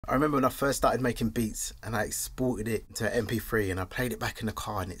I remember when I first started making beats and I exported it to an MP3 and I played it back in the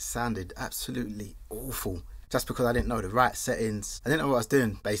car and it sounded absolutely awful. Just because I didn't know the right settings. I didn't know what I was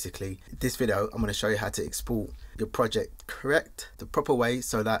doing basically. In this video, I'm going to show you how to export your project the proper way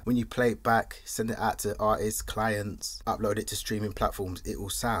so that when you play it back, send it out to artists, clients, upload it to streaming platforms, it will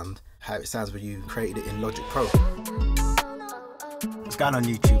sound how it sounds when you created it in Logic Pro. What's going on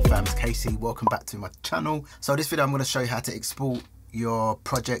YouTube fam, it's KC, welcome back to my channel. So this video I'm going to show you how to export your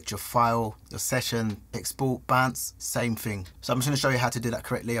project, your file, your session, export, bounce, same thing. So I'm just going to show you how to do that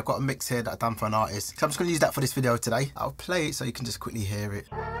correctly. I've got a mix here that I've done for an artist. So I'm just going to use that for this video today. I'll play it so you can just quickly hear it.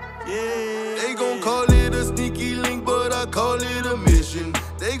 Yeah, they gon' call it a sneaky link, but I call it a mission.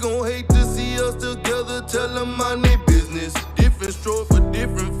 They gon' hate to see us together, tell them mind their business. Different stroke for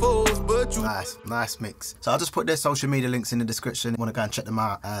different foes, but you... Nice mix. So I'll just put their social media links in the description. You want to go and check them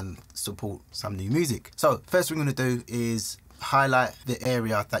out and support some new music. So first thing we're going to do is highlight the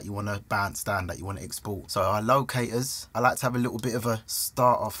area that you want to bounce down, that you want to export. So our locators, I like to have a little bit of a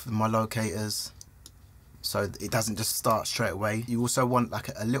start off with my locators so it doesn't just start straight away. You also want like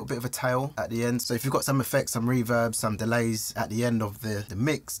a little bit of a tail at the end. So if you've got some effects, some reverb, some delays at the end of the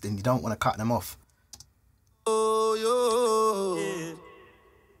mix, then you don't want to cut them off.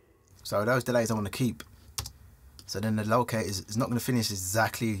 So those delays I want to keep. So then the locator is not going to finish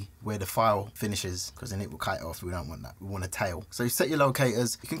exactly where the file finishes, because then it will cut it off. We don't want that. We want a tail. So you set your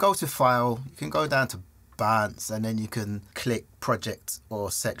locators. You can go to file, you can go down to bounce, and then you can click project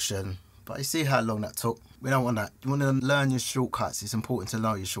or section. But you see how long that took? We don't want that. You want to learn your shortcuts. It's important to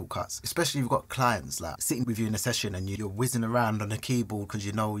know your shortcuts, especially if you've got clients like sitting with you in a session and you're whizzing around on the keyboard because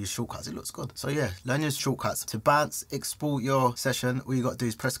you know your shortcuts. It looks good. So yeah, learn your shortcuts. To bounce, export your session, all you got to do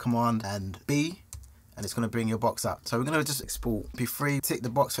is press Command and B, and it's going to bring your box up. So we're going to just export MP3, tick the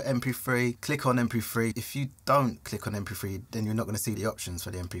box for MP3, click on MP3. If you don't click on MP3, then you're not going to see the options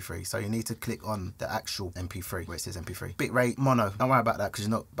for the MP3. So you need to click on the actual MP3 where it says MP3. Bitrate, mono. Don't worry about that because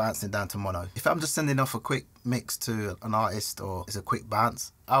you're not bouncing down to mono. If I'm just sending off a quick mix to an artist or it's a quick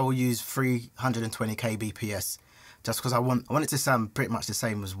bounce, I will use 320 kbps. Just because I want it to sound pretty much the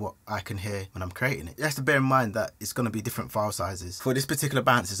same as what I can hear when I'm creating it. You have to bear in mind that it's going to be different file sizes. For this particular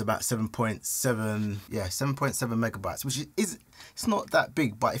bounce, it's about 7.7 megabytes, which is, it's not that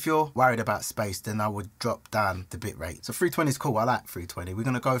big, but if you're worried about space, then I would drop down the bit rate. So 320 is cool, I like 320. We're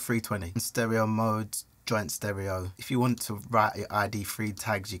going to go 320. In stereo mode, joint stereo. If you want to write your ID3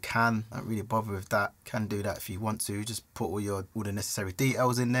 tags, you can. Don't really bother with that. Can do that if you want to. Just put all the necessary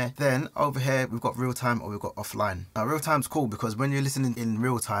details in there. Then over here we've got real time or we've got offline. Now real time's cool because when you're listening in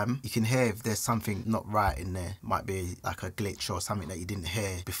real time, you can hear if there's something not right in there. Might be like a glitch or something that you didn't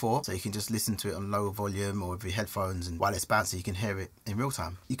hear before. So you can just listen to it on low volume or with your headphones, and while it's bouncing you can hear it in real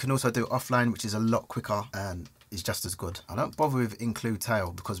time. You can also do offline, which is a lot quicker and is just as good. I don't bother with include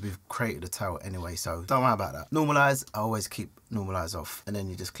tail because we've created a tail anyway, so don't worry about that. Normalize, I always keep normalize off, and then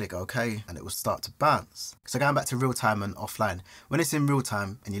you just click OK and it will start to bounce. So going back to real time and offline, when it's in real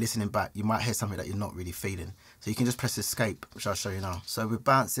time and you're listening back, you might hear something that you're not really feeling. So you can just press escape, which I'll show you now. So we're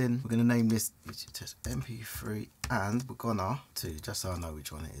bouncing, we're gonna name this MP3, and we're gonna just so I know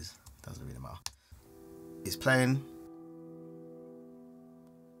which one it is, doesn't really matter. It's playing.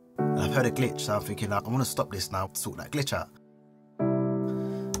 I've heard a glitch, so I'm thinking I want to stop this now, sort that glitch out.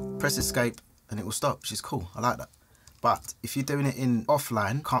 Press escape and it will stop, which is cool. I like that. But if you're doing it in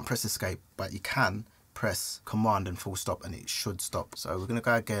offline, can't press escape, but you can press command and full stop and it should stop. So we're going to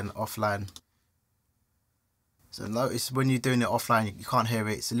go again, offline. So notice when you're doing it offline, you can't hear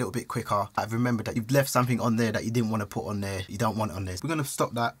it. It's a little bit quicker. I've remembered that you've left something on there that you didn't want to put on there. You don't want it on there. We're going to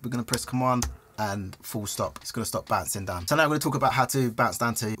stop that. We're going to press command and full stop. It's going to stop bouncing down. So now we're going to talk about how to bounce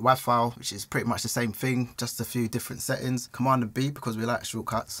down to WAV file, which is pretty much the same thing, just a few different settings. Command and B because we like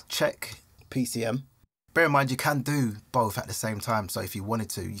shortcuts. Check PCM. Bear in mind you can do both at the same time, so if you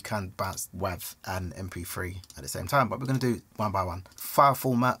wanted to, you can bounce WAV and MP3 at the same time, but we're going to do it one by one. File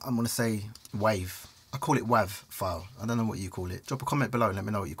format, I'm going to say WAV. I call it WAV file. I don't know what you call it. Drop a comment below and let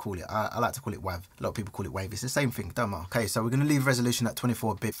me know what you call it. I like to call it WAV. A lot of people call it WAV. It's the same thing, don't matter. Okay, so we're going to leave resolution at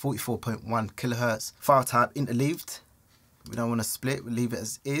 24-bit, 44.1 kilohertz. File type interleaved. We don't want to split. We'll leave it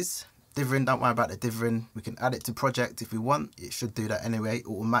as is. Dithering, don't worry about the dithering. We can add it to project if we want. It should do that anyway,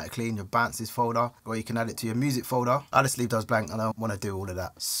 automatically in your bounces folder, or you can add it to your music folder. I'll just leave those blank. I don't want to do all of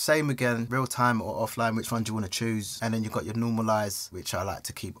that. Same again, real time or offline, which one do you want to choose? And then you've got your normalize, which I like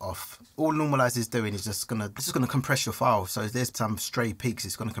to keep off. All normalize is doing is just gonna compress your file. So if there's some stray peaks,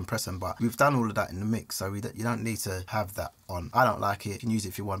 it's gonna compress them. But we've done all of that in the mix, so you don't need to have that on. I don't like it. You can use it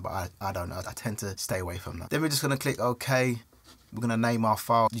if you want, but I don't know. I tend to stay away from that. Then we're just gonna click OK. We're going to name our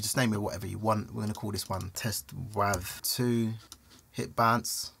file. You just name it whatever you want. We're going to call this one test WAV 2 hit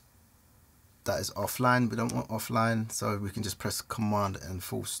bounce. That is offline. We don't want offline, so we can just press command and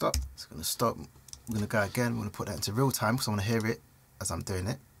full stop. It's going to stop. We're going to go again. We're going to put that into real time because I want to hear it as I'm doing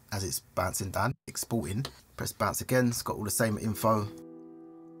it, as it's bouncing down, exporting. Press bounce again. It's got all the same info,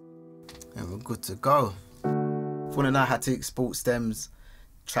 and we're good to go. If you want to know how to export stems,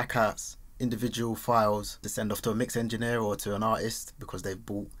 trackouts, individual files to send off to a mix engineer or to an artist because they've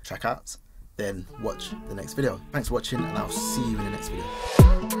bought trackouts, then watch the next video. Thanks for watching, and I'll see you in the next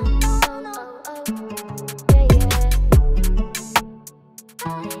video.